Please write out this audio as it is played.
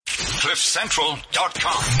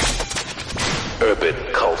CliffCentral.com. Urban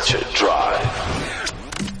Culture Drive.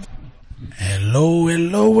 Hello,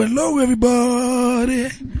 everybody.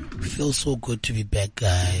 Feels so good to be back,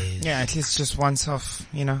 guys. Yeah, at least just once a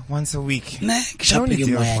week.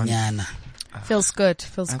 Feels good.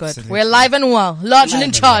 Good. We're live and well, large and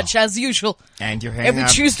in charge as usual. And you hang every out,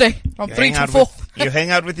 Tuesday from 3 to 4. You hang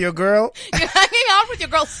out with your girl. You're hanging out with your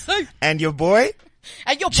girl, Sue. And your boy.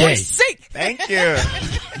 And your boy, Sick. Thank you.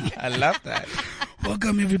 I love that.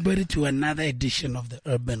 Welcome everybody to another edition of the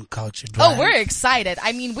Urban Culture Drive. Oh, we're excited.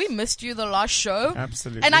 I mean, we missed you the last show.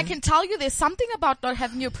 Absolutely. And I can tell you there's something about not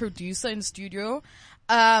having your producer in studio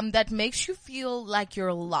that makes you feel like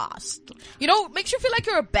you're lost. You know, makes you feel like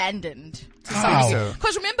you're abandoned. How?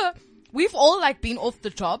 Because remember, we've all been off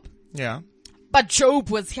the job. Yeah. But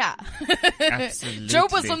Job was here. Absolutely.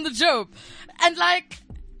 Job was on the job. And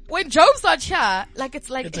when Job's not here, it's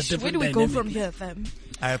where do we go from here, fam?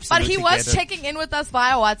 But he was checking in with us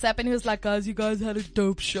via WhatsApp and he was like, guys, you guys had a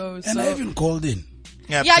dope show. And I even called in.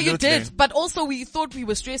 Yeah, you did. But also we thought we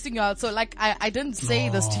were stressing you out. So I didn't say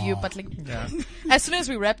this to you, but as soon as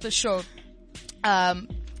we wrapped the show,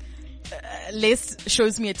 Les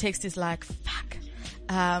shows me a text. He's like, fuck.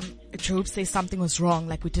 Job says something was wrong.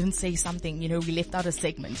 We didn't say something. We left out a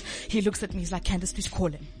segment. He looks at me. He's like, Candace, please call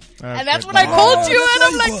him. And that's when I called you. And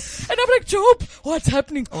I'm like, Job, what's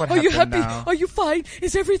happening? Are you happy? Now? Are you fine?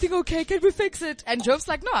 Is everything okay? Can we fix it? And Job's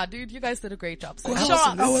like, nah, dude, you guys did a great job. So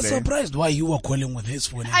I was surprised why you were calling with his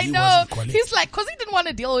phone. I know. He's like, cause he didn't want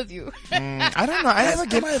to deal with you. I don't know.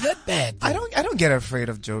 Am I that bad? I don't get afraid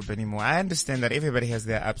of Job anymore. I understand that everybody has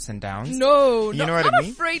their ups and downs. No, you know what not I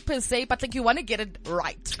mean? afraid per se, but you want to get it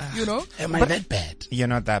right. Am I that bad? You're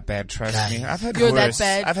not that bad, trust me. I've had You're worse.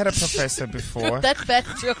 that bad. I've had a professor before. You're that bad,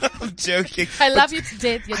 Joe. I'm joking. I love you to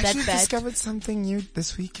death. You're I that just bad. discovered something new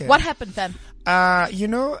this weekend. What happened, fam?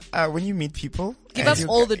 When you meet people, give us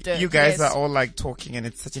all the dirt. You guys are all talking and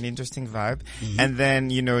it's such an interesting vibe. Mm-hmm. And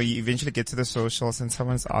then, you eventually get to the socials and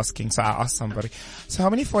someone's asking. So I asked somebody, so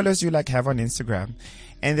how many followers do you have on Instagram?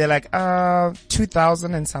 And they're like,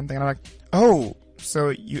 2,000 and something. And I'm like, oh, so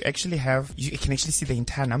you can actually see the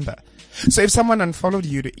entire number. So if someone unfollowed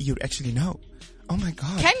you, you'd actually know. Oh my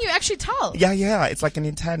God. Can you actually tell? Yeah. It's like an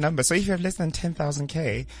entire number. So if you have less than 10,000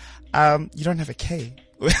 K, you don't have a K.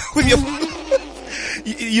 With your,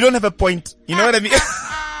 you don't have a point. You know what I mean?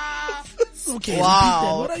 Okay.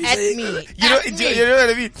 Wow. What are you At saying? me. You know what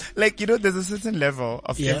I mean? There's a certain level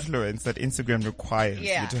of influence that Instagram requires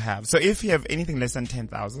you to have. So if you have anything less than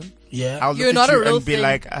 10,000, I'll you're look not at a you real and be thing.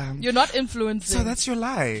 like, you're not influencing. so that's your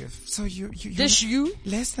life. So you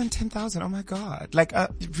less than 10,000. Oh my God.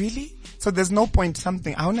 Really? So there's no point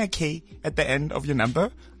something. I want a K at the end of your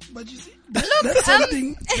number. But you see, that's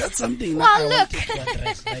something well, I wanted to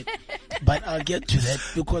address, right? But I'll get to that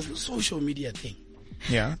because the social media thing.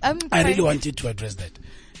 Yeah. I really wanted to address that.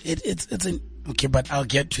 Okay, but I'll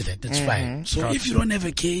get to that. That's fine. So if you don't have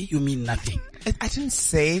a K, you mean nothing. I didn't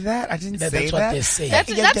say that. That's what they say. That's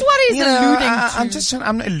what he's alluding to.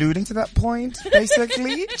 I'm alluding to that point,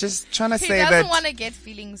 basically. Just trying to say that. He doesn't want to get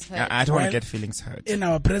feelings hurt. I don't want to get feelings hurt. In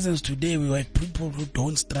our presence today, we have people who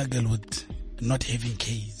don't struggle with not having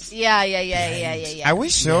Ks. Yeah. Are we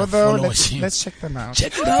sure though? Let's check them out.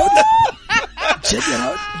 Check it out. Check it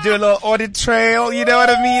out. Do a little audit trail, you know what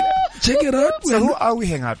I mean? Check it out. So who are we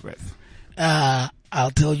hanging out with?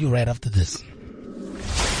 I'll tell you right after this.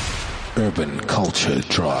 Urban Culture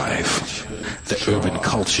Drive. The Urban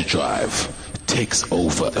Culture Drive takes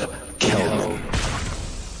over Kelman.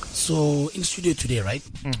 So in studio today, right?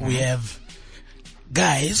 Mm-hmm. We have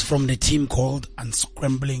guys from the team called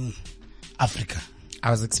Unscrambling Africa. I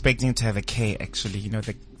was expecting to have a K actually,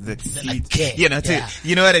 the K. You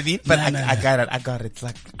know what I mean? But I got it. It's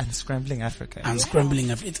like Unscrambling Africa. Unscrambling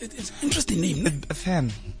Africa. It's an interesting name. A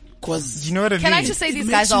fan. Cause you know what I mean? Can I just say these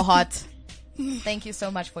guys are hot? Thank you so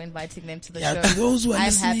much for inviting them to the show. To those who are I'm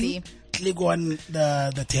listening, happy. click on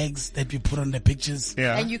the tags that we put on the pictures.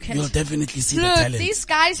 Yeah. And you'll definitely see look, the talent. These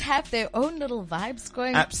guys have their own little vibes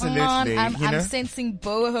going Absolutely. on. I'm sensing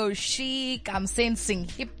boho chic. I'm sensing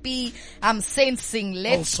hippie. I'm sensing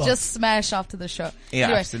let's just smash after the show. Yeah,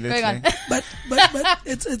 anyway, absolutely. Going on. but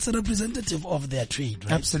it's a representative of their trade,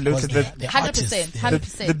 right? Absolutely. They're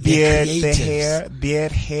 100%. The beard, the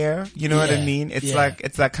hair. You know what I mean? It's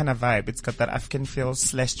it's that kind of vibe. It's got that African feel /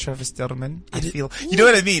 Trevor Stilman. You know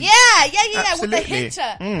what I mean? Yeah. Absolutely. With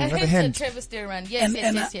a hint. Trevor Stilman. Yes.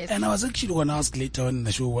 And I was actually going to ask later on in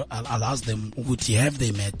the show, I'll ask them, have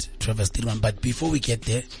they met Trevor Stilman? But before we get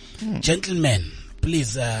there, gentlemen,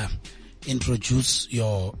 please, introduce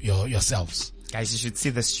yourselves. Guys, you should see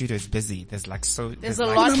the studio is busy. There's like There's a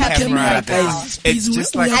like lot happening right now. guys. It's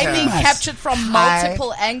just like I think captured from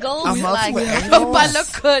multiple angles. Like, I hope I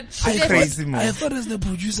look good. crazy move. I thought as the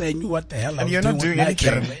producer, I knew what the hell I was you're not doing with my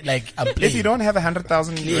anything. camera. Like, I'm If playing. you don't have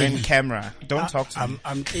 100,000 rand camera, don't talk to me.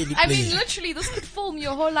 I'm clearly I playing. mean, literally, this could film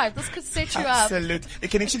your whole life. This could set you up. Absolutely. You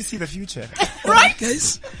can actually see the future. Right,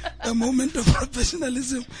 guys, a moment of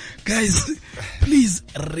professionalism. Guys, please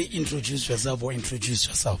reintroduce yourself or introduce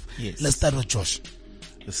yourself. Yes. Let's start with Josh.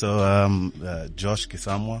 So, Josh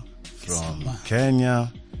Kisamwa from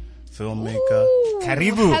Kenya, filmmaker.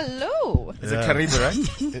 Karibu. Hello. Is it Karibu,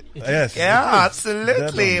 right? Yes. Yeah,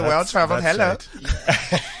 absolutely. That one, Well traveled. that's Hello.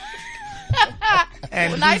 right.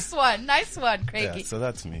 And Nice one, Craigie. Yeah, so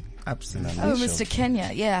that's me. Absolutely. Oh, Mr.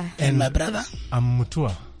 Kenya, yeah. And my brother? I'm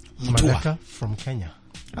Mutua. Mutua. Matheka from Kenya.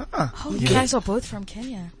 Oh, you guys are both from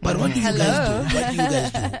Kenya. But what do you Hello. guys do? What do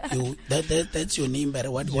you guys do? That's your name, but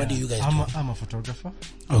what do you guys do? I'm a photographer.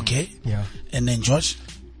 Okay. Yeah. And then Josh?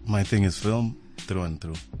 My thing is film through and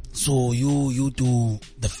through. So you do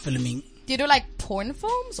the filming. Do you do like porn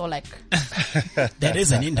films or like? That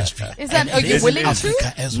is an industry. Is that- And are it you is willing in to?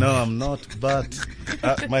 Africa as No, well. I'm not, but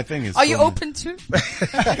my thing is Are you film. open to?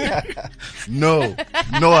 No,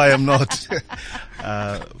 I am not.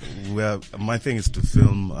 My thing is to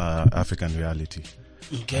film African reality.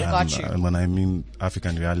 Okay. Got you. And when I mean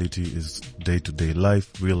African reality is day-to-day life,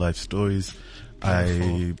 real-life stories.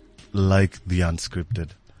 I like the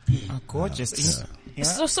unscripted. Oh, gorgeous. Yeah.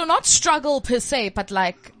 So not struggle per se, but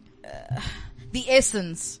like the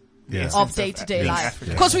essence Yes. of day-to-day Yes. life.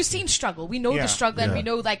 Yeah. Because we've seen struggle. We know Yeah. the struggle and we Yeah.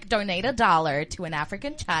 know like donate $1 to an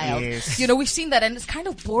African child. Yes. You know, we've seen that and it's kind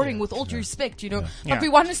of boring with all due respect, you know. Yeah. But we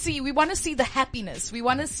want to see the happiness. We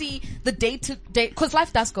want to see the day-to-day, because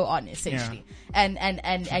life does go on essentially.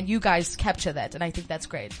 And you guys capture that and I think that's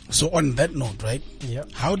great. So on that note, right? Yeah.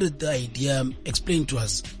 How did the idea explain to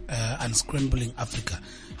us Unscrambling Africa?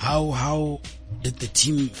 How did the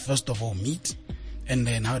team first of all meet, and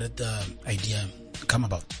then how did the idea come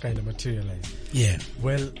about? Kind of materialize. Yeah.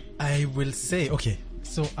 Well, I will say, okay,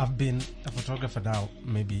 so I've been a photographer now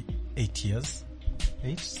maybe 8 years.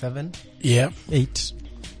 8, 7, Yeah. 8.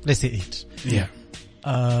 Let's say 8. Yeah.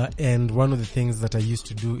 And one of the things that I used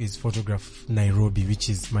to do is photograph Nairobi, which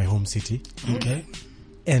is my home city. Okay.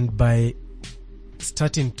 And by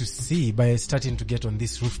starting to get on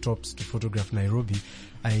these rooftops to photograph Nairobi,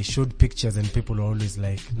 I showed pictures and people were always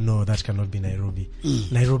like, no, that cannot be Nairobi.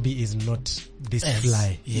 Nairobi is not this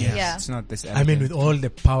fly. Yeah. Yeah. It's not this. I mean, with all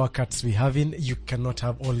the power cuts we have you cannot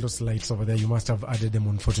have all those lights over there. You must have added them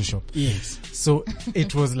on Photoshop. Yes. So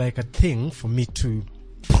it was like a thing for me to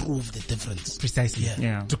Prove the difference. precisely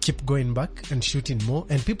Yeah. to keep going back and shooting more.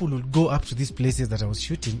 And people would go up to these places that I was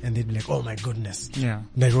shooting and they'd be like, oh my goodness. Yeah.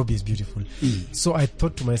 Nairobi is beautiful. So I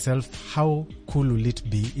thought to myself, how cool will it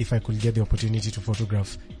be if I could get the opportunity to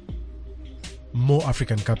photograph more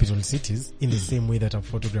African capital cities in the same way that I've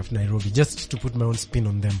photographed Nairobi, just to put my own spin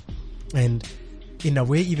on them. And in a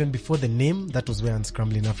way, even before the name, that was where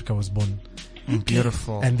Unscrambling Africa was born.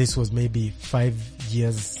 Beautiful. And this was maybe 5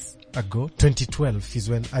 years ago. 2012 is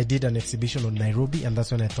when I did an exhibition on Nairobi, and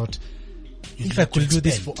that's when I thought, if I could do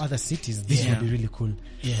this for other cities, this would be really cool.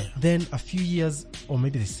 Yeah. Then a few years, or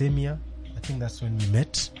maybe the same year, I think that's when we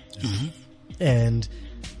met. And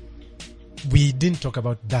we didn't talk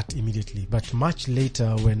about that immediately. But much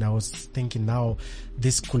later, when I was thinking now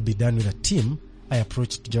this could be done with a team, I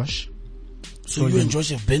approached Josh. So you and Josh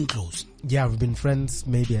have been close. Yeah, we've been friends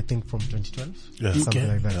maybe I think from 2012. Yeah. Something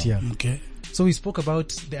like that, yeah. Okay. So we spoke about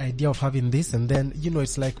the idea of having this, and then,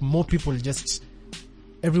 it's like more people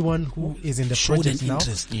everyone who is in the Showed project an now,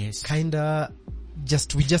 interest. Yes.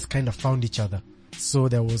 we just kind of found each other. So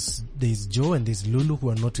there's Joe and there's Lulu who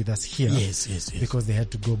are not with us here. Yes. Because they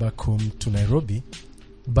had to go back home to Nairobi.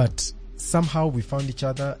 But somehow we found each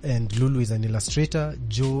other, and Lulu is an illustrator,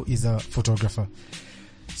 Joe is a photographer.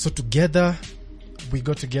 So together, we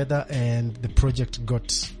got together and the project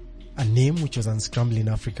got a name, which was Unscrambling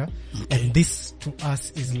Africa. Okay. And this to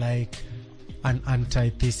us is like an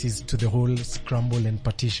antithesis to the whole scramble and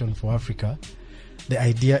partition for Africa. The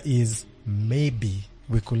idea is maybe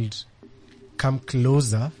we could come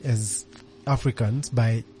closer as Africans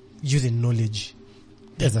by using knowledge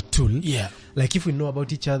as a tool. Yeah. Like if we know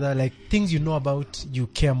about each other, like things you know about, you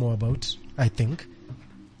care more about, I think.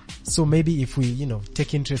 So maybe if we,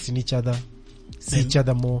 take interest in each other, see each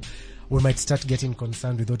other more, we might start getting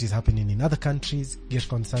concerned with what is happening in other countries, get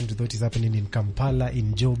concerned with what is happening in Kampala,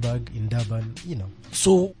 in Joburg, in Durban,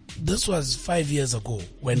 So this was 5 years ago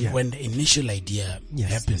when the initial idea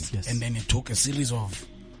happened. Yes. And then it took a series of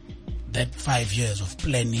that 5 years of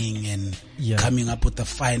planning and Yeah. coming up with the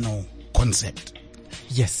final concept.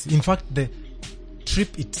 Yes. In fact, the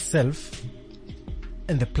trip itself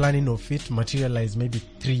and the planning of it materialized maybe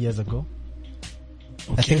 3 years ago.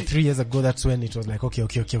 Okay. I think 3 years ago, that's when it was like, okay.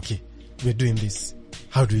 We're doing this.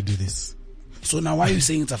 How do we do this? So now why are you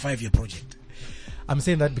saying it's a 5-year project? I'm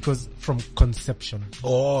saying that because from conception.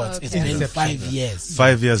 Oh, it's been Inception. 5 years.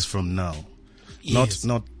 5 years from now. Yes.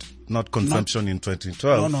 Not consumption in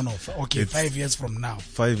 2012. No. Okay, It's 5 years from now.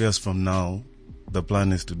 5 years from now, the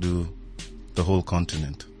plan is to do the whole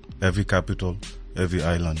continent, every capital, every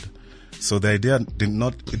island. So the idea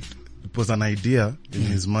it was an idea in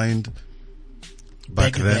his mind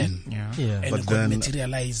back then. Yeah. Yeah. And But it got then-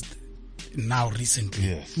 materialized now recently.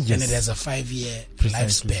 Yes. And Yes. it has a 5-year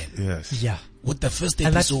Precisely. lifespan. Yes. Yeah. With the first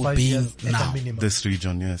And that's episode 5 being years at now. a minimum. This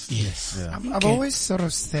region, yes. Yes. Yeah. I've Okay. always sort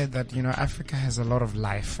of said that, Africa has a lot of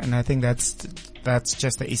life, and I think that's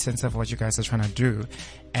just the essence of what you guys are trying to do.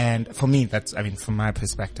 And for me, from my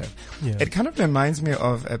perspective, Yeah. it kind of reminds me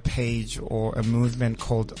of a page or a movement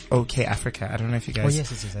called OK Africa. I don't know if you guys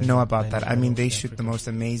yes, I know know. about I that. know I mean, about they OK shoot the Africa. most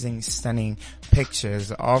amazing, stunning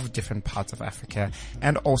pictures of different parts of Africa,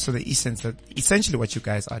 and also the essence that essentially what you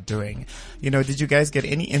guys are doing. Did you guys get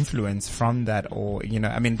any influence from that, or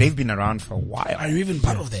they've been around for a while. Are you even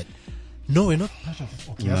part of that? No, we're not part of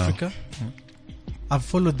OK No. Africa. I've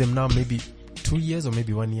followed them now maybe 2 years or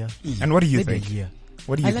maybe 1 year. And what do you Maybe think? a year.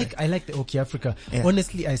 What do you think? I like the OK Africa. Yeah.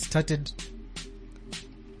 Honestly,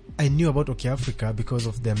 I knew about OK Africa because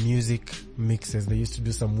of their music mixes. They used to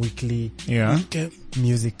do some weekly Yeah. Okay.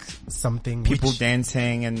 music something. People which-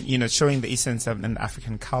 dancing and, showing the essence of an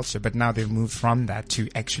African culture, but now they've moved from that to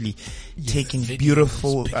actually taking videos,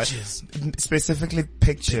 beautiful, pictures. specifically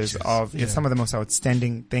pictures of some of the most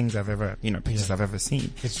outstanding things I've ever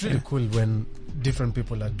seen. It's really cool when different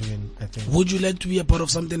people are doing, I think. Would you like to be a part of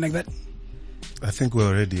something like that? I think we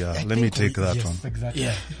already are. Let me take that Yes, one. exactly.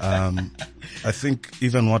 Yeah. I think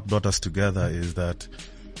even what brought us together is that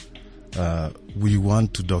we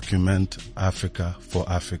want to document Africa for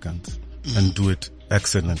Africans and do it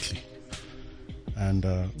excellently. And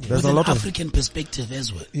there's With a an lot of African perspective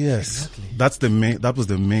as well. yes, that's the main. That was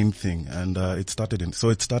the main thing, and it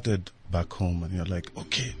started back home, and you're like,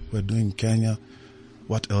 okay, we're doing Kenya.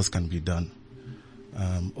 What else can be done?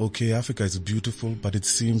 Okay, Africa is beautiful, but it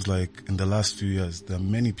seems like in the last few years there are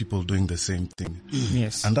many people doing the same thing,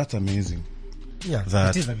 Yes. and that's amazing. Yeah,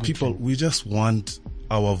 That it is a good people, thing. we just want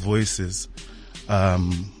our voices.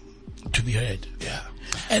 To be heard. Yeah.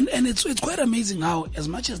 And it's quite amazing how, as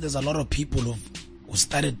much as there's a lot of people who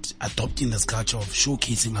started adopting this culture of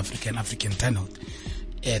showcasing African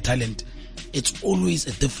talent, it's always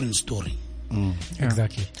a different story.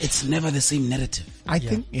 Exactly. It's never the same narrative. I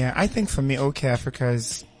think for me, OK Africa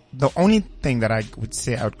is the only thing that I would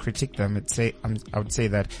say I would critique them. I would say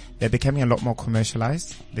that they're becoming a lot more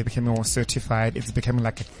commercialized. They're becoming more certified. It's becoming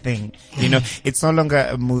like a thing. It's no longer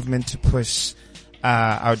a movement to push,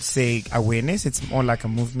 I would say, awareness. It's more like a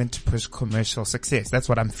movement to push commercial success. That's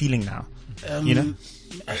what I'm feeling now.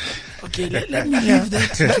 Okay, let me leave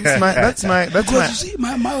that. That's my. Because you see,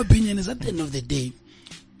 my opinion is at the end of the day,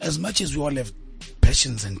 as much as we all have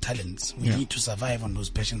passions and talents, we need to survive on those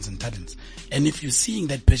passions and talents. And if you're seeing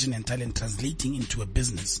that passion and talent translating into a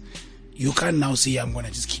business, you can't now say, I'm going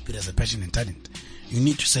to just keep it as a passion and talent. You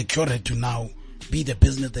need to secure it to now be the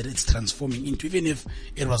business that it's transforming into, even if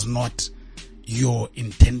it was not your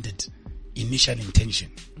intended initial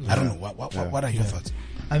intention. I don't know. What are your thoughts?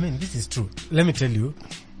 I mean, this is true. Let me tell you,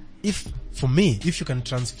 if you can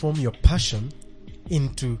transform your passion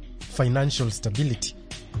into financial stability,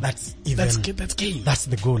 that's game. That's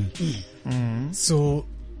the goal. So,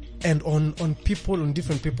 and on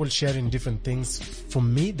different people sharing different things, for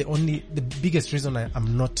me, the biggest reason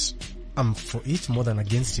I'm for it more than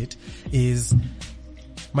against it is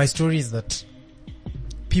my story is that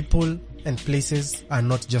people and places are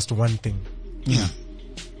not just one thing.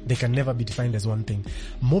 They can never be defined as one thing.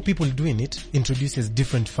 More people doing it introduces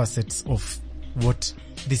different facets of what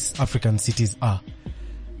these African cities are.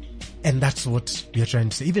 And that's what we are trying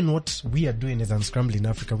to say. Even what we are doing as Unscrambling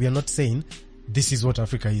Africa, we are not saying this is what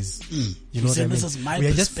Africa is. You know what I mean? This is my we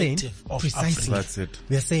are just saying perspective of precisely. Africa. That's it.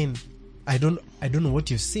 We are saying I don't know what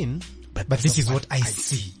you've seen, but this is what I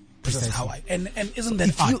see. This is how and isn't that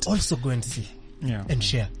If art? you also go and see and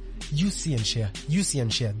share, you see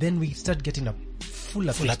and share, then we start getting a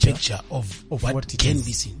fuller picture of what it can is.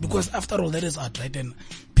 be seen. Because after all, that is art, right? And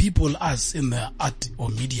people, us in the art or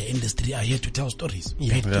media industry, are here to tell stories. Be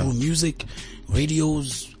it through music,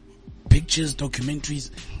 radios, pictures, documentaries.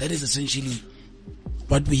 That is essentially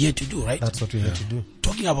what we're here to do, right? That's what we're here to do.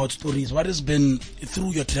 Talking about stories, what has been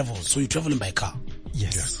through your travels? So you're traveling by car?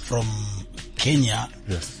 Yes. From Kenya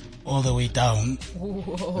all the way down,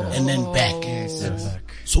 and then back.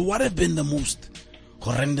 So what have been the most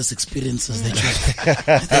horrendous experiences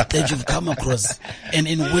that you've come across, and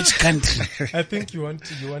in which country? I think you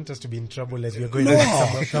want us to be in trouble as we are going No,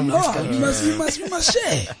 to you must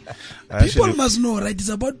share. Actually, People must know, right? It's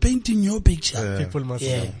about painting your picture. people must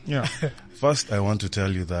know. Yeah. First, I want to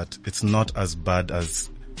tell you that it's not as bad as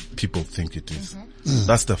people think it is.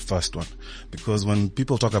 That's the first one. Because when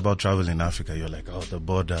people talk about travel in Africa, you're like, oh, the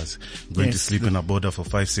borders, going to sleep in a border for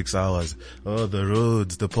 5-6 hours. Oh, the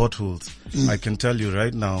roads, the potholes. I can tell you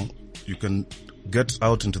right now, you can get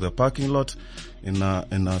out into the parking lot in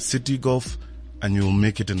a city golf and you'll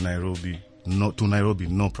make it in Nairobi. To Nairobi,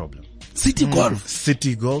 no problem. City golf.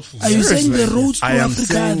 City golf. Are you saying the roads to I am Africa are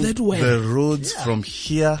saying that way? the roads from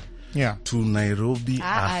here Yeah. to Nairobi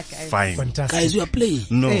are okay. fine. Fantastic. Guys, you are playing.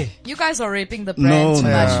 No. Hey. You guys are raping the brand too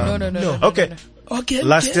much. No. Okay. Okay.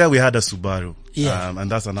 Last year we had a Subaru. Yeah. And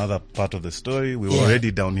that's another part of the story. We were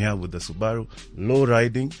already down here with the Subaru, low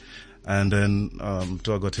riding. And then,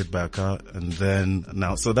 Mutua got hit by a car. And then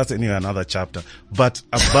now, so that's anyway another chapter. But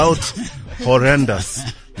about horrendous.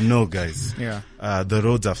 No, guys. Yeah. The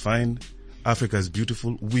roads are fine. Africa is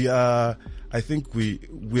beautiful. I think we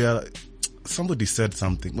are, somebody said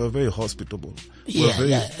something. We're very hospitable. We're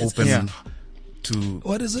very open to.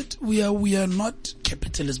 What is it? We are not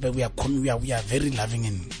capitalist, but we are very loving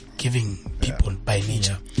and giving people by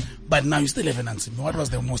nature. But now you still haven't answered me. What was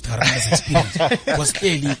the most horrendous experience? Because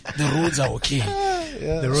clearly the roads are okay.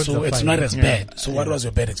 The roads So are it's fine. not as bad. So what was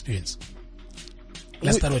your bad experience?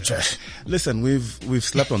 Let's start with Josh. Listen, we've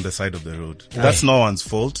slept on the side of the road. That's no one's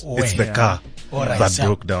fault. It's the car Alright, that sir.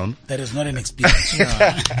 broke down. That is not an experience.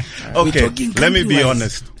 Okay, talking let me be country-wise.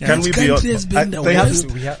 honest. Can we be country has been the honest?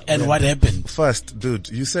 worst? And what happened? First, dude,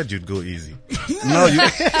 you said you'd go easy. Now you,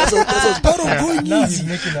 That's part of going Now he's easy.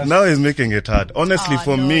 making us. now he's making it hard. Honestly,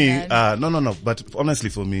 for no, me, man. no. But honestly,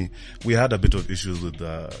 for me, we had a bit of issues with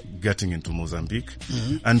getting into Mozambique,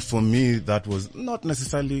 and for me, that was not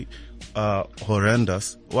necessarily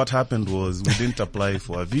horrendous. What happened was we didn't apply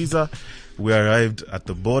for a visa. We arrived at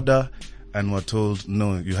the border and were told,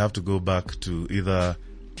 no, you have to go back to either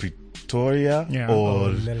Pretoria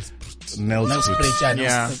or Nelspruit.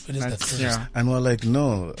 Yeah. And we're like,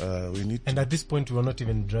 no, we need And at this point, we were not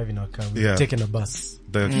even driving our car. We Yeah. were taking a bus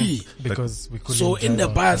because we couldn't. So in drive the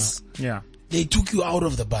our bus, Yeah. they took you out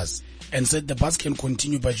of the bus and said the bus can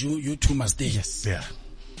continue, but you two must stay. Yes. Yeah.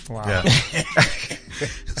 Wow. Yeah.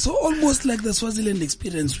 So almost like the Swaziland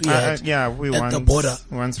experience we had we at the border.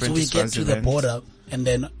 once So went we to get to the Swaziland. border, and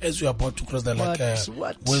then as we're about to cross, they're like,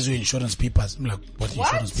 What? where's your insurance papers? I'm like, what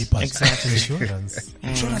insurance papers? Exactly. Insurance.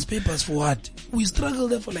 Insurance papers for what? We struggled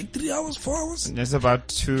there for like 3 hours, 4 hours. It's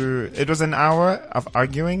it was an hour of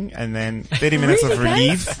arguing and then 30 minutes of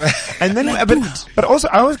relief. And then, but also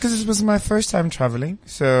because it was my first time traveling.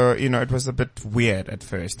 So, it was a bit weird at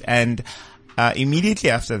first. And,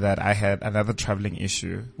 immediately after that, I had another traveling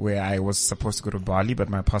issue where I was supposed to go to Bali, but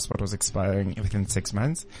my passport was expiring within 6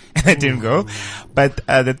 months and I didn't go. But,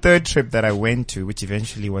 the third trip that I went to, which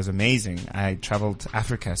eventually was amazing, I traveled to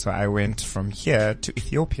Africa. So I went from here to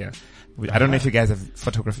Ethiopia. I don't know if you guys have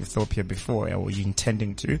photographed Ethiopia before or you're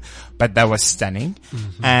intending to, but that was stunning.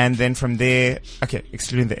 And then from there,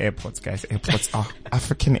 excluding the airports, guys,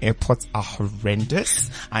 African airports are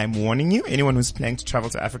horrendous. I'm warning you, anyone who's planning to travel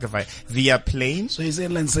to Africa via plane. So you say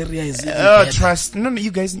Lanseria is Trust, no,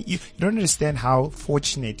 you guys, you don't understand how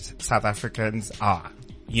fortunate South Africans are.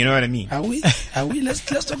 You know what I mean? Are we? Let's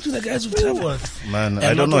talk to the guys who travel. Man, And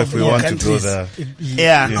I don't not know if we of want to go countries. there.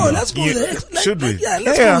 Yeah. No, let's go there. Should we? Yeah,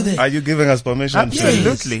 let's go there. Are you giving us permission?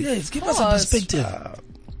 Absolutely. Yes, give us a perspective.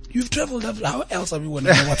 You've traveled. How else are we going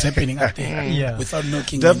to know what's happening out there? Yeah. Without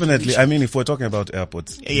knocking. Definitely. I mean, if we're talking about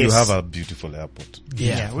airports, you Yes. have a beautiful airport.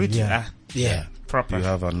 Yeah. We do. Yeah. Yeah. Proper. You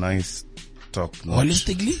have a nice top notch.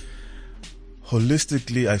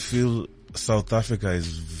 Holistically, I feel South Africa is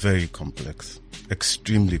very complex,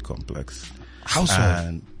 extremely complex. how so?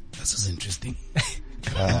 And This is interesting.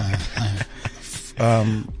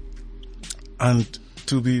 and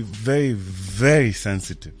to be very, very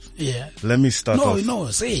sensitive. Yeah. Let me start off. No,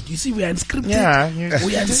 say it. You see, we are unscripted. Yeah.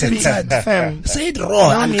 We are uncensored. Fam, Say it raw.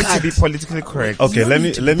 no need to uncut. be politically correct. Okay, No let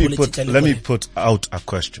need to me be put politically put out a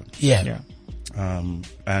question. Yeah.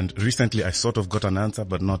 And recently I sort of got an answer,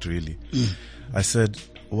 but not really. I said,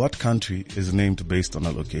 what country is named based on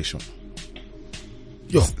a location?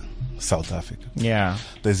 Yo. South Africa. Yeah.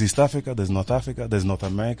 There's East Africa, there's North Africa, there's North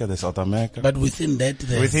America, there's South America. But within that,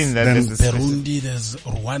 there's there's the Burundi, there's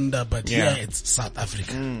Rwanda, but Yeah. here it's South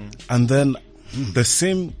Africa. And then the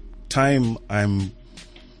same time I'm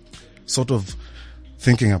sort of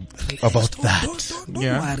thinking about that. Don't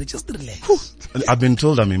worry, just relax. I've been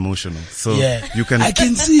told I'm emotional, so you can. I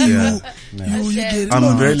can see you. You get it. I'm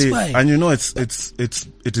No, really, it's fine. and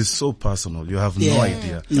it is so personal. You have no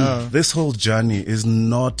idea. This whole journey is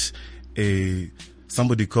not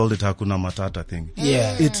somebody called it Hakuna Matata thing.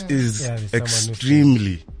 Yeah. It is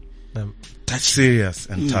extremely serious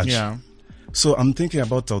and touchy. Yeah. So I'm thinking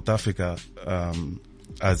about South Africa,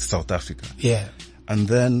 as South Africa. Yeah. And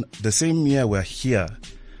then the same year we're here,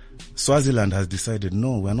 Swaziland has decided,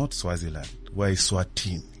 no, we're not Swaziland. We're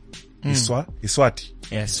Eswatini. Iswati.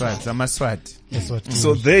 Yeah, Swat. I'm a Swat.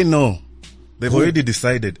 So they know. They've already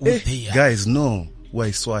decided, guys, no, we're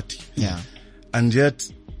Iswati. Yeah. And yet,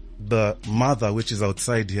 the mother, which is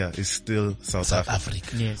outside here, is still South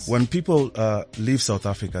Africa. Yes. When people leave South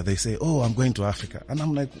Africa, they say, "Oh, I'm going to Africa," and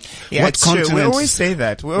I'm like, Yeah, "What continent? True. We always say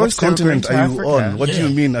that. What continent are you on? What do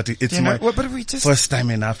you mean that it's my but we just first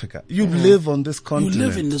time in Africa? You live on this continent.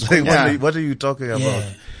 live in this Like, continent. what are you talking about?"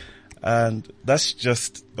 Yeah. And that's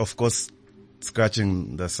just, of course,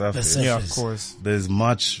 scratching the surface. yeah, of course. There's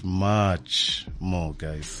much, much more,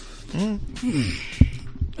 guys.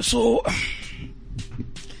 So,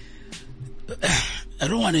 I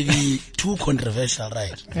don't want to be too controversial,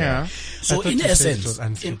 right? Yeah. So, in you said it essence, was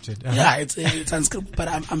unscripted. it's unscripted, but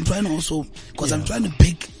I'm trying to also, because I'm trying to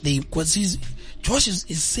pick because Josh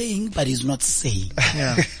is saying, but he's not saying.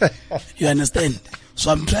 Yeah. You understand? So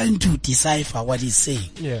I'm trying to decipher what he's saying.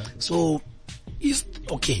 Yeah. So,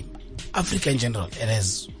 Africa in general, it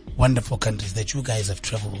has wonderful countries that you guys have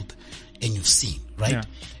traveled and you've seen, right? Yeah.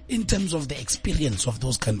 In terms of the experience of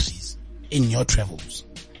those countries in your travels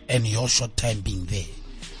and your short time being there,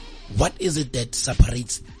 what is it that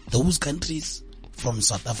separates those countries from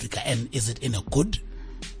South Africa, and is it in a good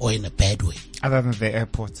or in a bad way? Other than the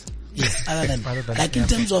airport. Yes, other than like in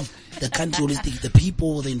terms of the country, holistic, the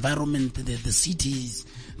people, the environment, the cities,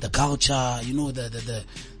 the culture, you know,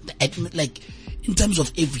 like in terms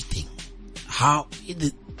of everything, how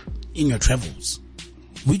in your travels,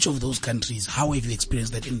 which of those countries, how have you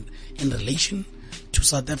experienced that in relation to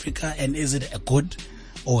South Africa, and is it a good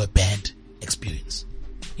or a bad experience?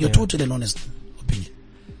 Your total and honest opinion.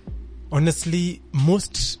 Honestly,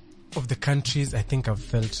 most of the countries I think I've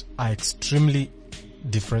felt are extremely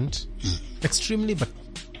different. Extremely, but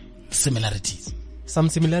Similarities. some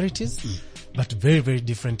similarities, but very, very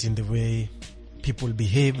different in the way people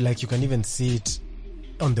behave. Like you can even see it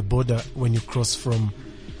on the border when you cross from,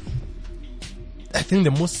 I think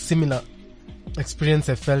the most similar experience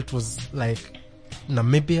I felt was like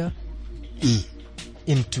Namibia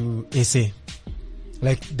into SA.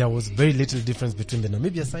 Like there was very little difference between the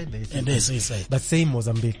Namibia side And the SA side. but same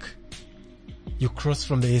Mozambique. You cross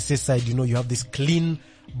from the SA side, you know, you have this clean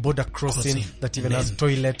border crossing that even has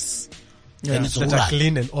toilets And it's that rural. are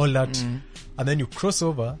clean and all that. And then you cross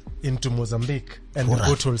over into Mozambique and the Rural.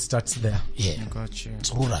 bottle starts there. Yeah. Got you.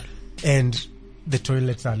 It's rural. And the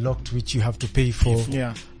toilets are locked, which you have to pay for.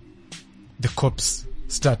 Yeah. The cops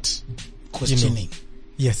start Questioning.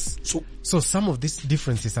 Yes. So some of these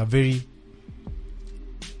differences are very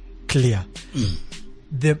clear.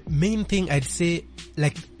 The main thing I'd say,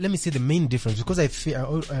 like, let me say the main difference, because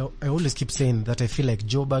I always keep saying that I feel like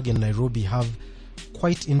Joburg and Nairobi have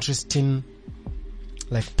quite interesting,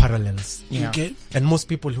 like, parallels. Yeah. Okay. And most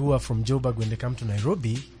people who are from Joburg, when they come to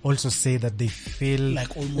Nairobi, also say that they feel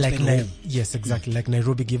Like almost at home. yes, exactly. Like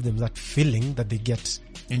Nairobi give them that feeling that they get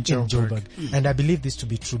In Joburg. And I believe this to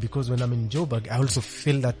be true, because when I'm in Joburg, I also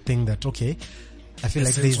feel that thing that, okay, I feel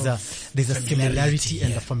like sense there's a of similarity familiarity,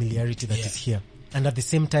 and a familiarity that Yeah. is here. And at the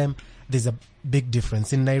same time, there's a big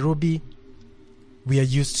difference. In Nairobi, we are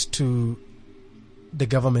used to the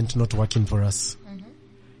government not working for us.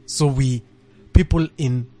 So people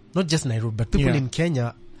in, not just Nairobi, but people in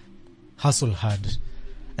Kenya hustle hard.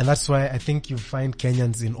 And that's why I think you find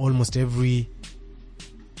Kenyans in almost every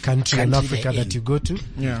country in Africa they're in. that you go to.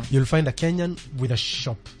 Yeah. You'll find a Kenyan with a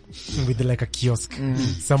shop, with like a kiosk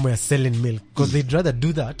somewhere selling milk, because they'd rather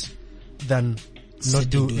do that than not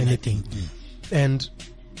do anything. And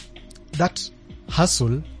that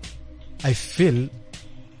hustle, I feel,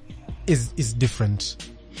 is different.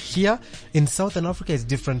 Here in Southern Africa is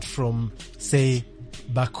different from, say,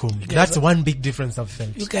 back home. That's one big difference I've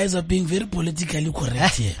felt. You guys are being very politically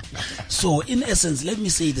correct here. So, in essence, let me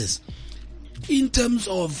say this. In terms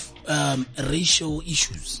of racial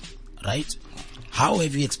issues, right? How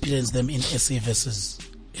have you experienced them in SA versus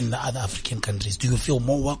in the other African countries? Do you feel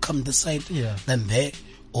more welcome this side than there?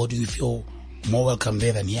 Or do you feel more welcome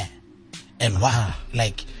there than here? And why?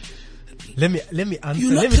 Like, Let me answer.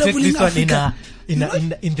 You're not Let me take traveling this one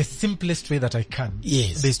Africa. in the simplest way that I can.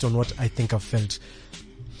 Yes. Based on what I think I've felt.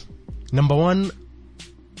 Number one,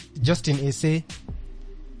 just in SA,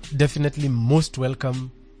 definitely most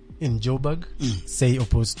welcome in Joburg, say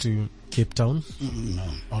opposed to Cape Town. No,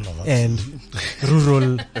 all of us. And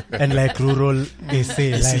rural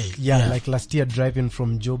SA, like last year driving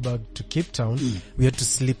from Joburg to Cape Town, we had to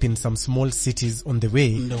sleep in some small cities on the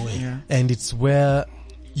way. And it's where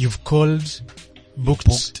you've called, booked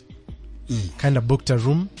a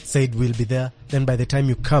room, said we'll be there. Then by the time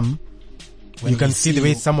you come, you can see the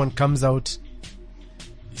way someone comes out.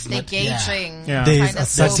 They're gauging. There's a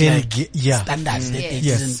certain standards that they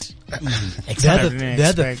didn't the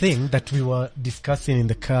other thing that we were discussing in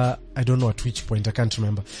the car, I don't know at which point, I can't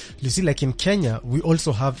remember. You see, like in Kenya, we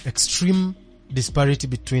also have extreme disparity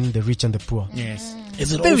between the rich and the poor. Yes.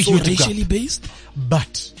 Is it Very also huge racially gap. based?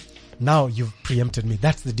 But now you've preempted me.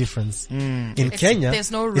 That's the difference. In Kenya, there's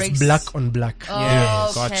no race. it's black on black.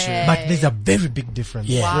 Oh, Got you. okay. But there's a very big difference.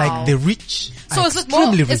 Yeah. Wow. Like the rich So are is it more?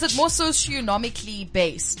 extremely rich. Is it more socioeconomically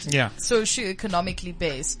based? Yeah. Socioeconomically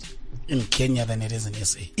based. In Kenya than it is in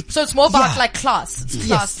SA. So it's more about Yeah. like class. It's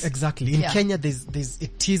class. Yes, exactly. In Yeah. Kenya,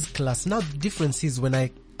 it is class. Now the difference is when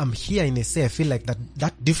I'm here in SA, I feel like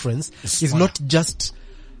that difference is not just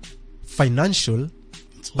financial,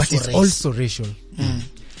 but it's race. also racial.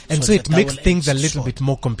 And so it's it a makes double-edged things a little sword. bit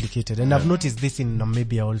more complicated. And I've noticed this in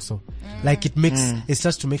Namibia also. Like it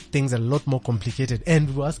starts to make things a lot more complicated.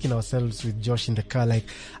 And we're asking ourselves with Josh in the car, like,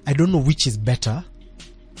 I don't know which is better.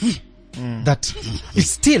 That it's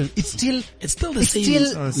still the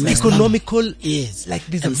same. economical. Yes. Like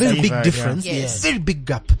there's a And very same big vibe, difference, yeah. Yes. very big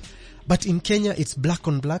gap. But in Kenya, it's black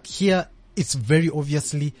on black. Here, it's very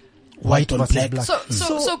obviously white on versus black. black.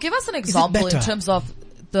 So give us an example in better? terms of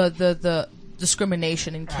the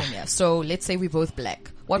discrimination in Kenya. So let's say we're both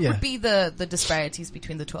black. What Yeah. would be the disparities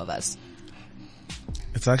between the two of us?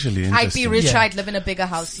 It's actually I'd interesting. be rich, Yeah. I'd live in a bigger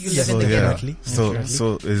house, you live So in the ghetto.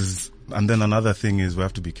 Definitely. And then another thing is we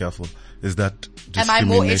have to be careful. Is that Am I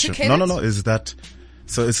more discrimination? educated? No. Is that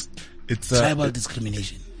so? It's Tribal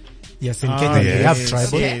discrimination. Yes, in Kenya, we have yes.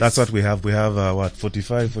 tribal. Okay. That's what we have. We have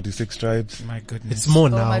 45, 46 tribes. My goodness. It's more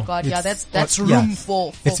now. Oh my god, yeah, It's- that's yeah. room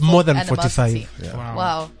for It's more than animosity. 45.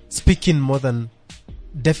 Wow. Speaking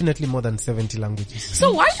definitely more than 70 languages.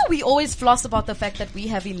 So why do we always floss about the fact that we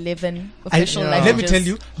have 11 official languages? Let me tell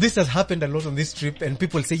you, this has happened a lot on this trip, and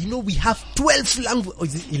people say, we have 12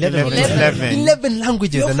 languages. 11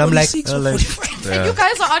 languages. And I'm like, 46 or 45. And you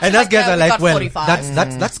guys are and us guys are like, well,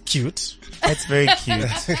 45. that's cute, That's very cute.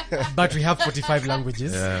 but we have 45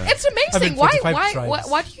 languages. It's amazing. I mean, Why 45 tribes.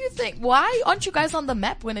 what do you think? Why aren't you guys on the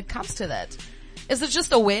map when it comes to that? Is it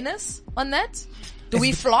just awareness on that? Do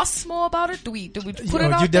we floss more about it? Do we put it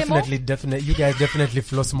out there more? You guys definitely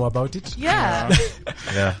floss more about it. Yeah.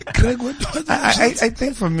 Yeah. Greg, what I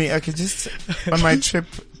think for me, okay, just on my trip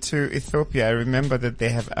to Ethiopia, I remember that they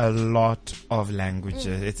have a lot of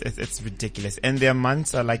languages. It's ridiculous. And their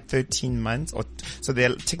months are like 13 months, so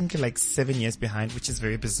they're technically like 7 years behind, which is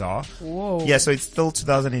very bizarre. Whoa. Yeah, so it's still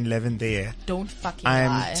 2011 there. Don't fucking I'm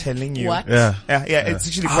lie. telling you. What? Yeah. Yeah, it's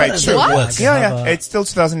actually How quite does true. that work? Yeah, it's still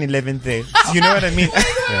 2011 there. You know what I mean?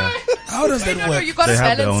 How does that No, work? you gotta They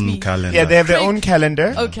have their balance own me. calendar. Yeah, they have their Craig- own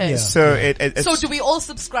calendar. Okay. Yeah. So it's So do we all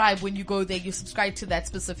subscribe when you go there? You subscribe to that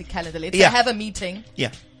specific calendar. Let's Yeah. say have a meeting. yeah.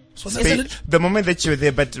 So isn't it? The moment that you're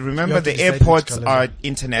there, but You remember have to the decide which airports calendar. are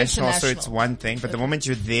international, so it's International. one thing. But the moment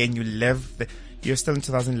you're there and you live, you're still in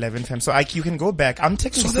 2011, fam. So you can go back. I'm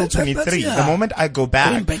technically So still that's 23. yeah. The moment I go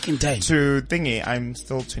back, Going back in time. to thingy, I'm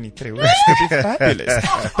still 23. Which would be fabulous.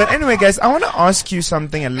 But anyway, guys, I want to ask you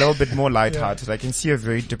something a little bit more lighthearted. I can see you're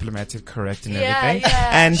very diplomatic, correct, and Yeah, everything. yeah.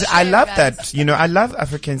 And I Shame, love guys. that. I love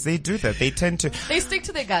Africans. They do that. They tend to. They stick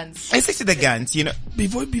to their guns. I stick to the guns.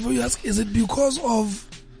 Before you ask, is it because of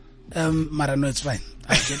Mara? No, it's fine.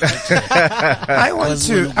 I get that. I want Was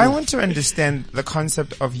to one of I them. want to understand the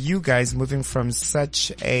concept of you guys moving from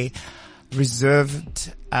such a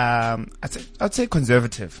reserved, I'd say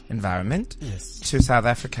conservative environment to South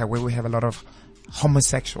Africa, where we have a lot of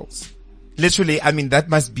homosexuals. Literally, I mean, that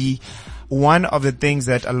must be one of the things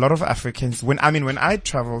that a lot of Africans, when I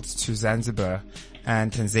traveled to Zanzibar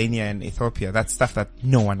and Tanzania and Ethiopia, that's stuff that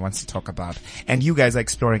no one wants to talk about. And you guys are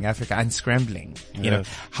exploring Africa, unscrambling.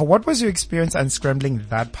 What was your experience unscrambling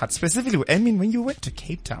that part specifically? I mean, when you went to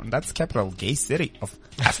Cape Town, that's capital gay city of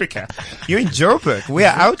Africa. You're in Joburg. We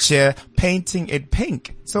are out here painting it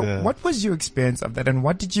pink. So what was your experience of that, and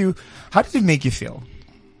how did it make you feel?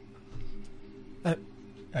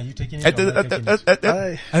 Are you taking it? Or am I taking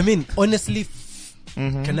it? I mean, honestly,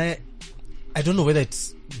 I don't know whether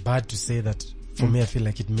it's bad to say that. For me, I feel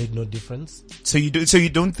like it made no difference. So you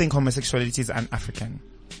don't think homosexuality is un-African?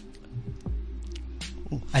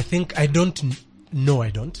 I think I don't. No, I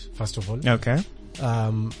don't. First of all, Okay.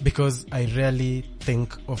 because I rarely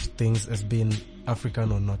think of things as being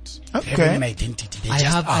African or not. Having an identity. They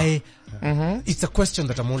just are. It's a question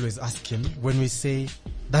that I'm always asking when we say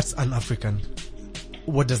that's an African.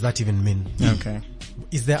 What does that even mean? Okay.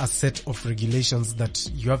 Is there a set of regulations that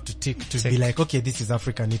you have to tick to be like, okay, this is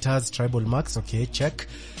African. It has tribal marks. Okay, check.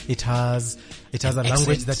 It has a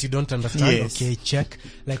language that you don't understand. Yes. Okay, check.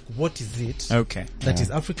 Like, what is it? Okay. That is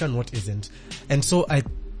African, what isn't? And so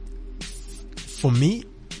for me,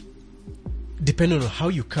 depending on how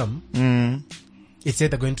you come, it's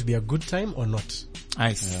either going to be a good time or not.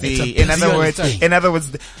 I see. In other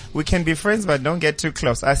words, we can be friends, but don't get too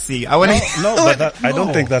close. I see. I want to. No, but I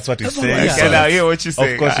don't think that's what he's saying. Okay, I hear what you're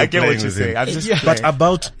saying. Of course, I get what you're saying. I'm just But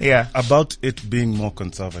about Yeah. about it being more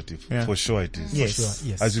conservative, Yeah. for sure it is. Yes. For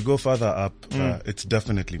sure, yes. As you go further up, it's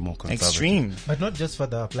definitely more conservative. extreme. But not just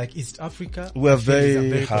further up, like East Africa. We're I feel is a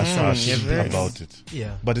very harsh about it.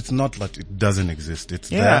 Yeah. But it's not like it doesn't exist. It's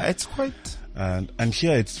Yeah, there. it's quite. And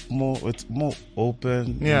here it's more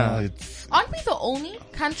open. Yeah. You know, it's Aren't we the only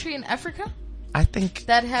country in Africa I think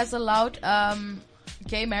that has allowed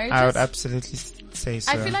gay marriages? I would absolutely say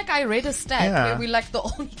so. I feel like I read a stat Yeah. where we're like the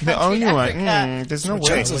only country the only in one. Africa There's no way.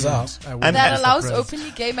 Chances are. And that I'm allows surprised.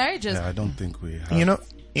 openly gay marriages. I don't think we have. You know,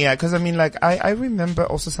 yeah, because I mean, like, I remember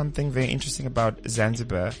also something very interesting about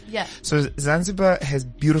Zanzibar. Yeah. So Zanzibar has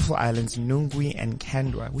beautiful islands, Nungwi and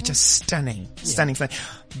Kandwa, which are stunning.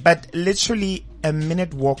 But literally a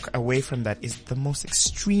minute walk away from that is the most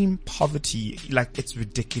extreme poverty. Like, it's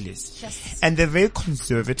ridiculous. Yes. And they're very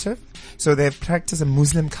conservative. So they practice a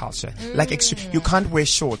Muslim culture. Like, you can't wear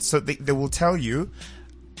shorts. So they will tell you,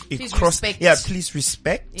 Please respect. Yeah, please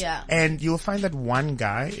respect. Yeah. And you'll find that one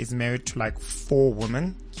guy is married to like 4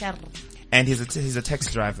 women, and he's a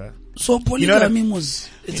taxi driver. So polygamy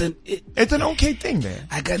it's an okay thing there.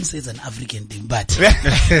 I can't say it's an African thing, but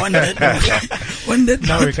on that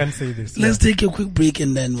Now note, we can say this. let's take a quick break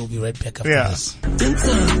and then we'll be right back after Yeah. this.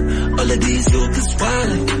 All of these yolk is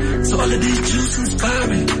wildin', so all of this juice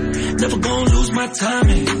inspiring. Never gonna lose my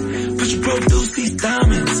timing. Push and produce these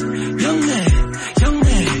diamonds. Young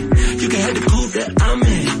man, you can have the coupe that I'm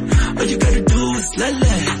in. All you gotta do is la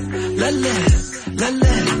la, la la, la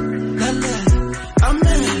la, la la. I'm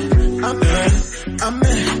in.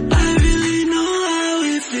 I really know how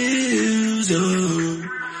it feels, oh.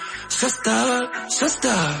 So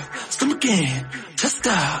stop, stomach again, just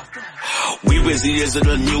stop. We wizards of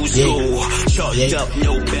the new school, charged up,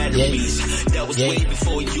 no batteries. That was way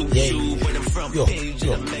before you went in front page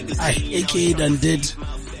of the magazine. AKA done did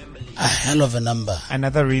a hell of a number.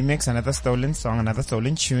 Another remix, another stolen song, another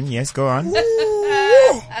stolen tune. Yes, go on.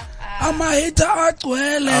 I'm a hater,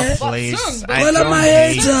 Oh, please. I I'm a don't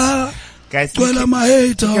hate. hater. Guys, Well, I'm a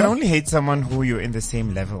you can hater. only hate someone who you're in the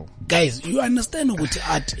same level. Guys, you understand what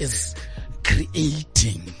art is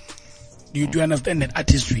creating. You do understand that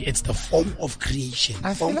artistry, it's the form of creation.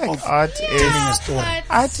 I feel form like of art telling is a story.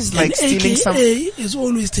 art is like And stealing some. AKA is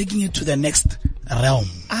always taking it to the next realm.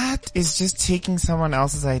 Art is just taking someone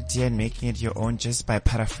else's idea and making it your own just by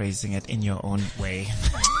paraphrasing it in your own way.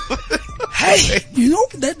 Hey, you know,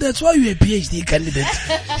 that's why you're a PhD candidate.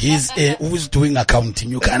 He's who's doing accounting.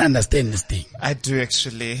 You can't understand this thing. I do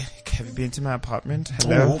actually. Have you been to my apartment?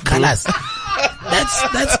 Hello? Oh, colors.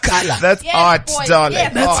 That's color. That's Yes, art, boy, darling.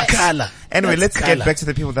 yes, That's Art. color. Anyway, That's let's color. get back to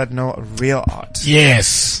the people that know real art.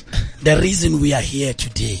 Yes. The reason we are here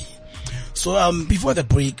today. So, before the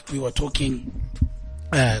break, we were talking,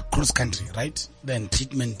 cross country, right? Then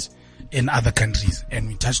treatment in other countries. And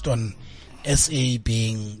we touched on SA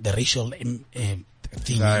being the racial,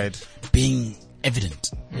 thing Right. being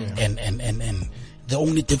evident. And the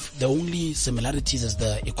only similarities is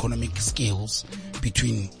the economic scales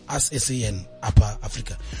between us, SA, and Upper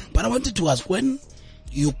Africa. But I wanted to ask, when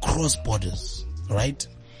you cross borders, right?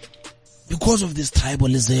 Because of this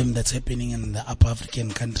tribalism that's happening in the Upper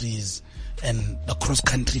African countries and the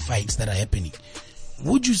cross-country fights that are happening,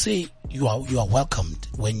 would you say you are welcomed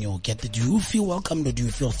when you get there? Do you feel welcomed or do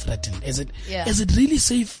you feel threatened? Is it really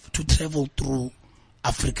safe to travel through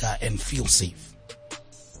Africa and feel safe?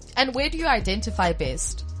 And where do you identify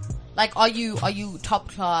best? Like, are you top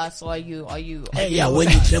class or are you? When you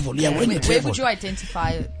travel. Where would you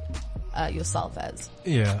identify yourself as?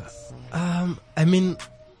 Yeah. I mean,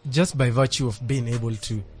 just by virtue of being able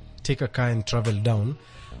to take a car and travel down,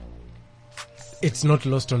 it's not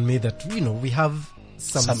lost on me that, you know, we have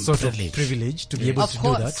some sort privilege. of privilege to be able Of to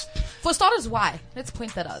course. do that. For starters, why? Let's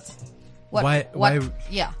point that out. Why-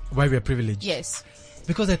 Yeah. Why we are privileged? Yes.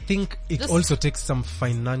 Because I think it Just- also takes some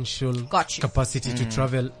financial Got you. capacity to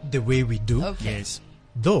travel the way we do. Okay. Yes.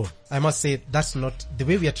 Though, I must say, that's not, the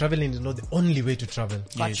way we are traveling is not the only way to travel.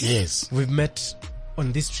 Yes. We've met,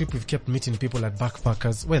 on this trip, we've kept meeting people at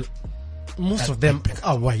backpackers. Well, most of them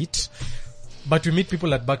are white, but we meet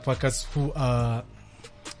people at backpackers who are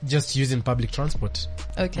just using public transport.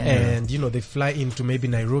 Okay. And, they fly into maybe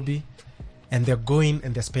Nairobi, and they're going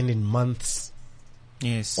and they're spending months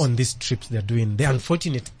on these trips they're doing. The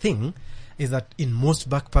unfortunate thing is that in most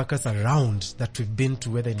backpackers around that we've been to,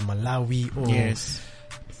 whether in Malawi or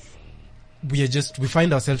we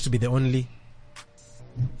find ourselves to be the only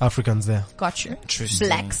Africans there. Got you.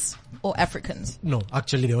 Blacks or Africans? No,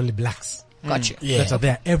 actually the only blacks Got you. that are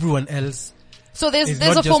there. Everyone else. So there's It's a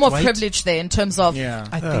not form just of white. privilege there in terms of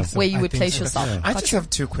I think so. where you would I think place so. yourself. I just have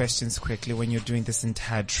two questions quickly when you're doing this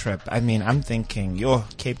entire trip. I mean, I'm thinking,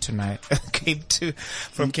 Cape to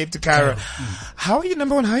from Cape to Cairo. How are you,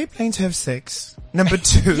 number one, how are you planning to have sex? Number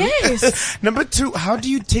two, number two, how do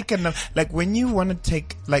you take like when you want to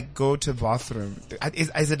go to the bathroom,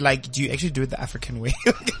 is it like, do you actually do it the African way?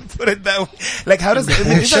 Put it that way. Like how does,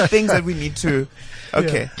 these are things that we need to,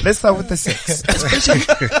 let's start with the sex.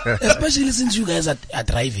 Especially since you guys are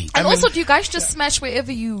driving. And also, do you guys just smash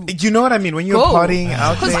wherever you You know what I mean? When you're Go. partying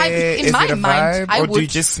out 'Cause there, in is my it a mind, vibe? I Or do would you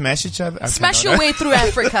just smash each other? Okay, smash no, your way through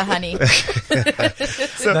Africa, honey?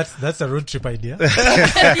 That's a road trip idea.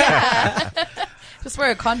 Just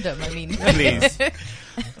wear a condom, I mean. Please.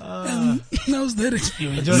 How's that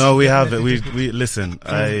experience? No, we have it. We listen.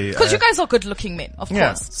 Because you guys are good looking men, of Yeah.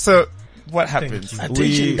 course. So what happens?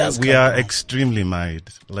 Attention does we come are now. extremely married,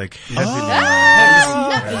 like heavily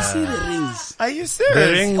married. I see the rings. Are you The serious?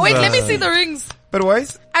 rings Wait, let me are- see the rings. But why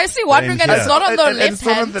is I see one ring and it's not on the and left it's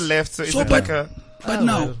not hand. on the left, so is So, it like a But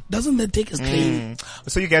now, doesn't that take us training?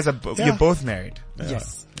 so you guys are you're both married?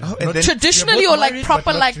 Yes. Oh, and then Traditionally We're or both like married, proper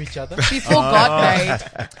but not like to each other. before God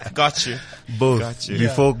married. got you. both Got you.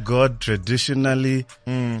 before God, traditionally,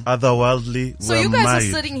 otherworldly. So we're you guys married.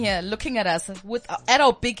 are sitting here looking at us at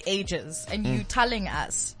our big ages and you telling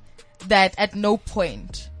us that at no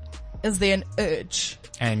point is there an urge.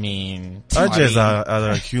 I mean, Urges are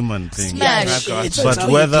a human thing. Smash. It's But how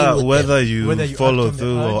you deal with whether them. you Whether you follow act on the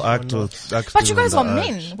through or urge act or with act But you guys through are on the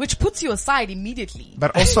men, urge. which puts you aside immediately.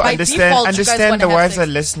 but also By default, you guys understand wanna the have wives sex.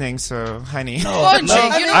 are listening, so honey. Oh, Jake, you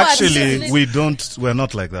know what? Actually, we're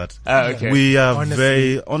not like that. Okay. We are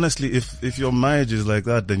Honestly. honestly, if your marriage is like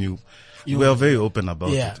that, then we are very open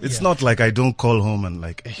about Yeah. it. It's not like I don't call home and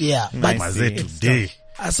like, hey, Yeah, but but today.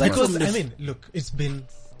 aside Because, from the look,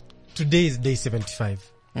 today is day 75.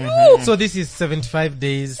 So this is 75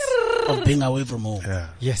 days. of being away from home. Yeah.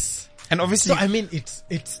 Yes. And obviously, So,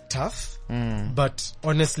 it's tough. But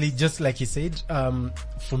honestly, just like he said,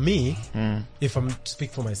 for me, if I'm to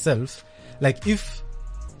speak for myself, like if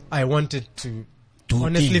I wanted to, Do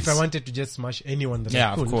honestly, things. if I wanted to just smash anyone that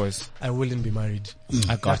Yeah, I of could, course. I wouldn't be married.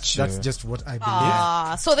 I got That's just what I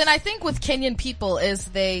believe. So then I think with Kenyan people is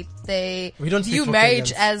they We don't speak view for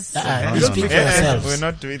marriage Kenyans. as We don't speak for we're ourselves.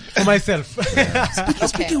 not doing. For myself.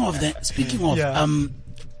 Speaking of that, Yeah.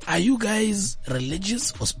 are you guys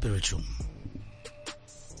religious or spiritual?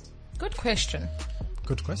 good question.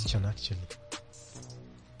 Good question, actually.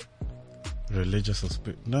 Religious or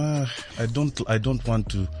spirit? No, I don't want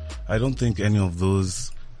to. I don't think any of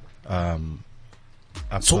those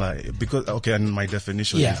apply because and my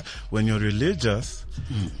definition Yeah. is when you're religious,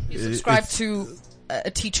 You subscribe it's- to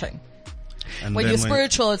a teaching. and When then you're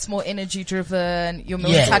spiritual, it's more energy driven. You're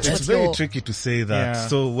more Yeah, in touch it's with very your. tricky to say that. Yeah.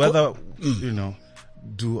 So whether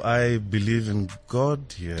do I believe in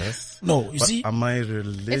God? Yes. No, you But see, am I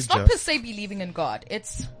religious? It's not per se believing in God.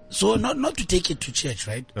 It's so not to take it to church,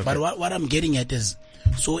 right? But what I'm getting at is,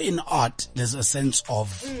 so in art, there's a sense of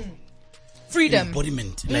freedom.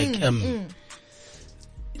 embodiment. Like,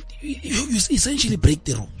 you essentially break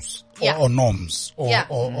the rules Yeah. or norms or, Yeah.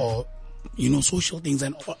 or social things,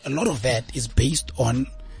 and a lot of that is based on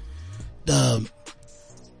the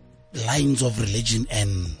lines of religion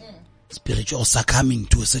and spiritual, succumbing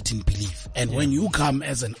to a certain belief. And when you come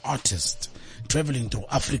as an artist traveling through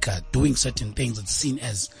Africa doing certain things, it's seen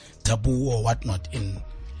as taboo or whatnot.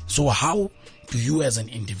 So how do you as an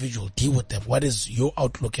individual deal with that? What is your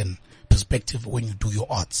outlook and perspective when you do your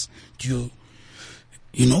arts? Do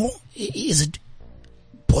you is it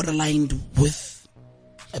borderline with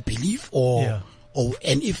a belief or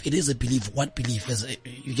and if it is a belief, what belief is it?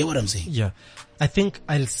 You get what I'm saying? Yeah. I think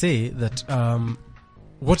I'll say that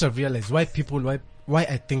what I've realized, why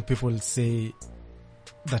I think people say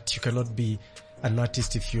that you cannot be an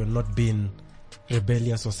artist if you're not being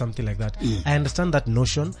rebellious or something like that. I understand that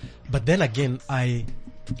notion, but then again, I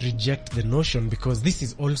reject the notion, because this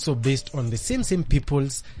is also based on the same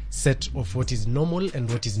people's set of what is normal and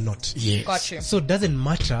what is not. Yes. Got you. So it doesn't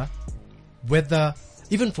matter whether,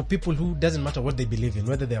 even for people who doesn't matter what they believe in,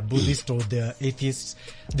 whether they are Buddhist or they are atheists,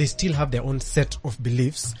 they still have their own set of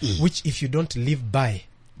beliefs, which if you don't live by,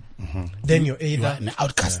 then you're either You are an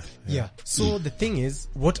outcast. yeah. So the thing is,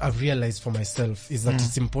 what I've realized for myself is that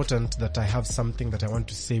it's important that I have something that I want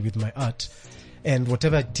to say with my art, and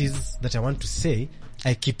whatever it is that I want to say,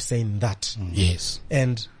 I keep saying that. Yes.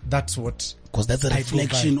 And that's what, Because that's a I go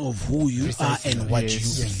reflection by. of who you Precisely. are and what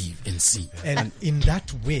Yes. you believe and see. and in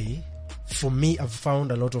that way, for me, I've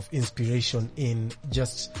found a lot of inspiration in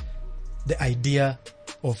just the idea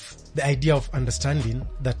of understanding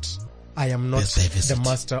that I am not There's the diversity.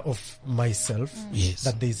 master of myself. Yes.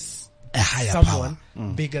 That there's A higher someone power.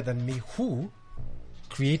 bigger than me who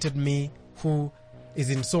created me, who is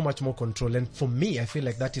in so much more control. And for me, I feel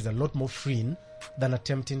like that is a lot more freeing than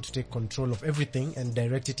attempting to take control of everything and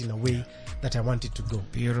direct it in a way that I want it to go.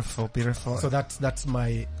 Beautiful, beautiful. So that's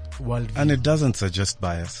my worldview. And it doesn't suggest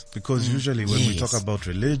bias, because usually when we Yes. talk about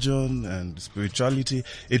religion and spirituality,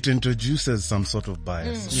 it introduces some sort of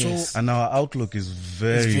bias. Yes. And our outlook is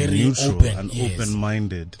very, very neutral open, and yes.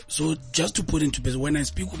 open-minded. So just to put into perspective, when I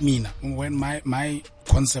speak with Mina, when my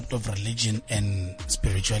concept of religion and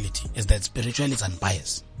spirituality is that spirituality is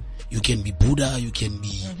unbiased. You can be Buddha, you can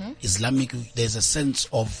be Islamic. There's a sense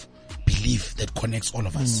of belief that connects all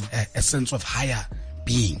of us, a sense of higher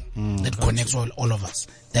being that connects all of us.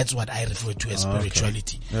 That's what I refer to as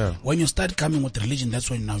spirituality. Yeah. When you start coming with religion, that's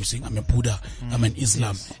when now you're saying, I'm a Buddha, I'm an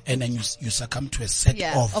Islam, and then you succumb to a set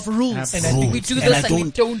of rules. And I think we do And this I and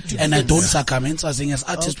we don't do and I this. don't succumb. And so I was saying, as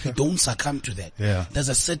artists, we don't succumb to that. Yeah. There's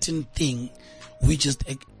a certain thing we just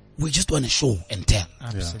want to show and tell.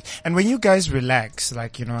 Absolutely. And when you guys relax,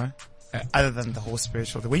 like, other than the whole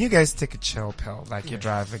spiritual thing, when you guys take a chill pill, like you're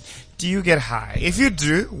driving, do you get high? If you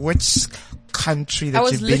do, which country I that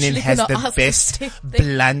was you've been in literally has gonna the ask the best same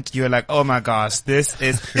thing. blunt? You're like, oh my gosh, this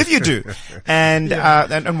is, if you do.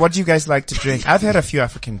 And what do you guys like to drink? I've had a few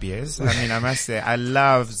African beers. I mean, I must say, I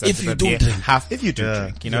love If you Zanzibar do beer. drink. If you do Yeah.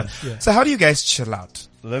 drink, Yeah. So how do you guys chill out?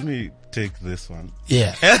 Let me take this one.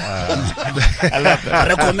 Yeah. I love that.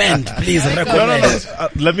 Recommend, please recommend.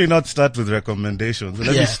 Let me not start with recommendations.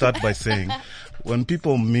 Let Yeah. me start by saying, when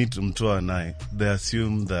people meet Mutua and I, they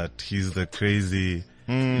assume that he's the crazy,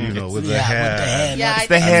 with the Yeah, hair. with the hair. Yeah, It's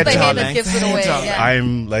the hair that darling. gives it away. Yeah.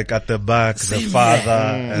 I'm like at the back, the Same father,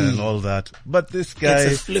 and all that. But this guy,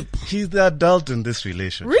 It's a flip. he's the adult in this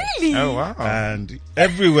relationship. Really? Oh wow. And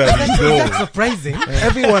everywhere we go, surprising.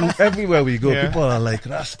 everywhere we go, Yeah. people are like,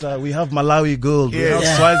 Rasta, we have Malawi gold, we have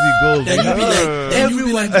Yeah. Swazi gold. Then you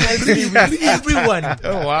be like, Everyone.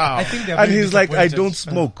 Oh wow. I think they're And very he's like, I disappointed. don't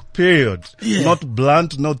smoke, period. Yeah. Not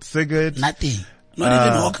blunt, not cigarette. nothing. Not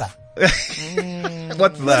even hookah.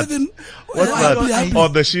 What's Not that? even. What's I'll be that? happy. Or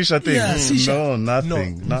the shisha thing? Yeah, shisha. No, No,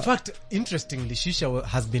 nothing. in fact, interestingly, shisha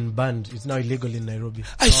has been banned. It's now illegal in Nairobi.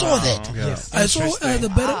 I saw that. Yes. I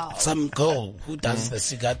saw some girl who does the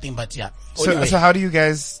cigar thing, but yeah. So, Anyway, so how do you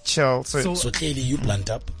guys chill? So, so clearly you plant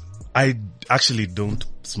up. I actually don't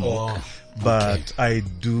smoke. Oh, But I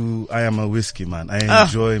am a whiskey man. I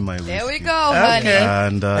enjoy my whiskey. There we go, honey.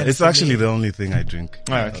 And it's for actually me- the only thing I drink.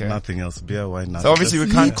 Okay. Nothing else. Beer, wine, nothing. so obviously we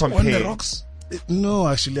can't On the compare. rocks. No,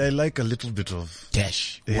 actually, I like a little bit of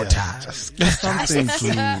Cash. yeah, Water. just something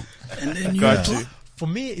to. And then you Got you. For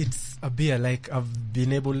me, it's a beer. Like I've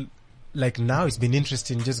been able, like now it's been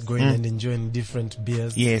interesting just going and enjoying different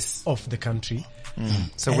beers Yes. of the country.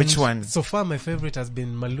 So And which one? So far, my favorite has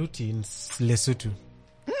been Maluti in Lesotho.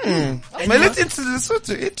 Well, it's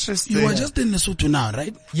Lesotho. Interesting. You were just in Lesotho now,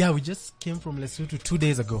 right? Yeah, we just came from Lesotho 2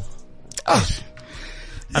 days ago.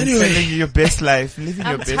 I'm Anyway. telling you your best life, living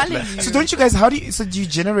I'm your best telling life. you. So don't you guys? Do you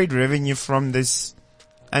generate revenue from this?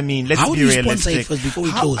 I mean, let's How be do you sponsor realistic. it first before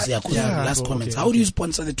we close? Yeah, because last okay, comments. okay. How do you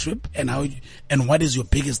sponsor the trip, and what is your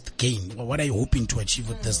biggest gain? What are you hoping to achieve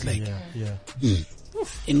with this? Like, Yeah.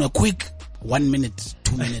 in a quick 1 minute,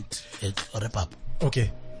 2 minute wrap up. Okay.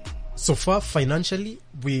 So far, financially,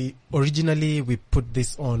 we put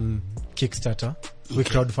this on Kickstarter. We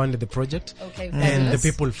crowdfunded the project. Okay, And the fabulous.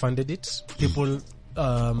 people funded it. People,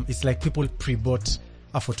 it's like people pre-bought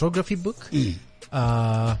a photography book,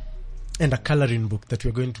 and a coloring book that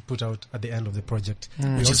we're going to put out at the end of the project.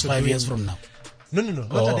 Which is 5 years from now. No, not at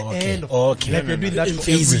the okay. end. Okay. Like we're doing that In for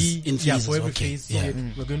phases. every, In phases, for every okay. phase. So Yeah.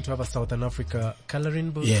 we're going to have a Southern Africa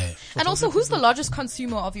coloring book. Yeah. And also, who's the largest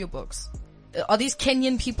consumer of your books? Are these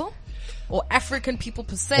Kenyan people? Or African people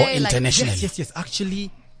per se? Or international. Yes.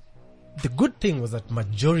 Actually, the good thing was that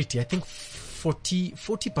majority, I think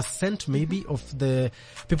 40% maybe of the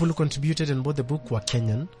people who contributed and bought the book were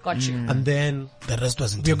Kenyan. Got you. And then The rest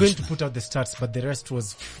was we are going to international. put out the stats, but the rest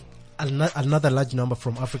was another large number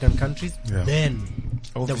from African countries. Yeah. Then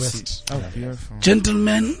the Overseas. West. Oh, beautiful.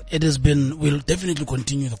 Gentlemen, it has been, we'll definitely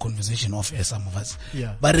continue the conversation off air, some of us.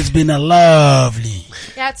 Yeah. But it's been a lovely,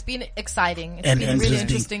 Yeah, it's been exciting. It's And been really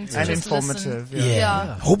interesting. interesting to And just informative. listen. yeah.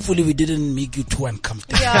 Yeah. Hopefully we didn't make you too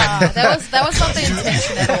uncomfortable. Yeah, that was not the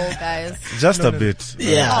intention at all, guys. Just a bit.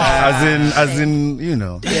 Yeah. As in, you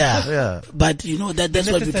know. Yeah. Yeah. But you know, that's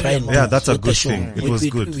what we try and do. Yeah, that's a with the good show. thing. It was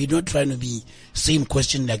good. We're not trying to be same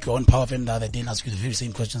question like your own Power FM the other day and ask you the very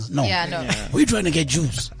same questions. No. Yeah, no. We're trying to get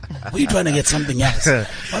juice. We're trying to get something else. But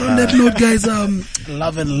on that note, guys,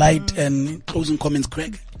 love and light and closing comments,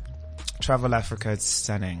 Craig. Travel Africa, it's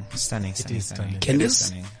stunning. Stunning. is stunning. Candice?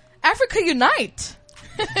 Stunning. Africa unite.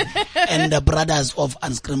 And the brothers of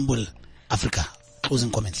Unscramble Africa. Closing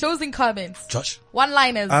comments. Closing comments. Josh.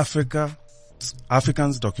 One-liners. Africans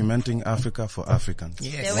documenting Africa for Africans.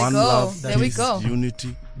 Yes. There we One go. love, There we peace, go.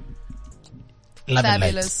 unity. Love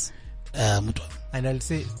Fabulous. and light. Mutua. And I'll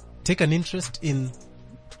say, take an interest in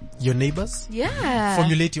your neighbors. Yeah.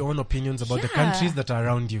 Formulate your own opinions about the Yeah. countries that are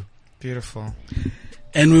around you. Beautiful.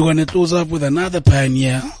 And we're going to close up with another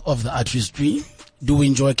pioneer of the artistry. Do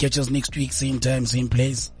enjoy. Catch us next week, same time, same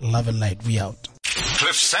place. Love and light. We out.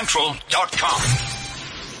 CliffCentral.com.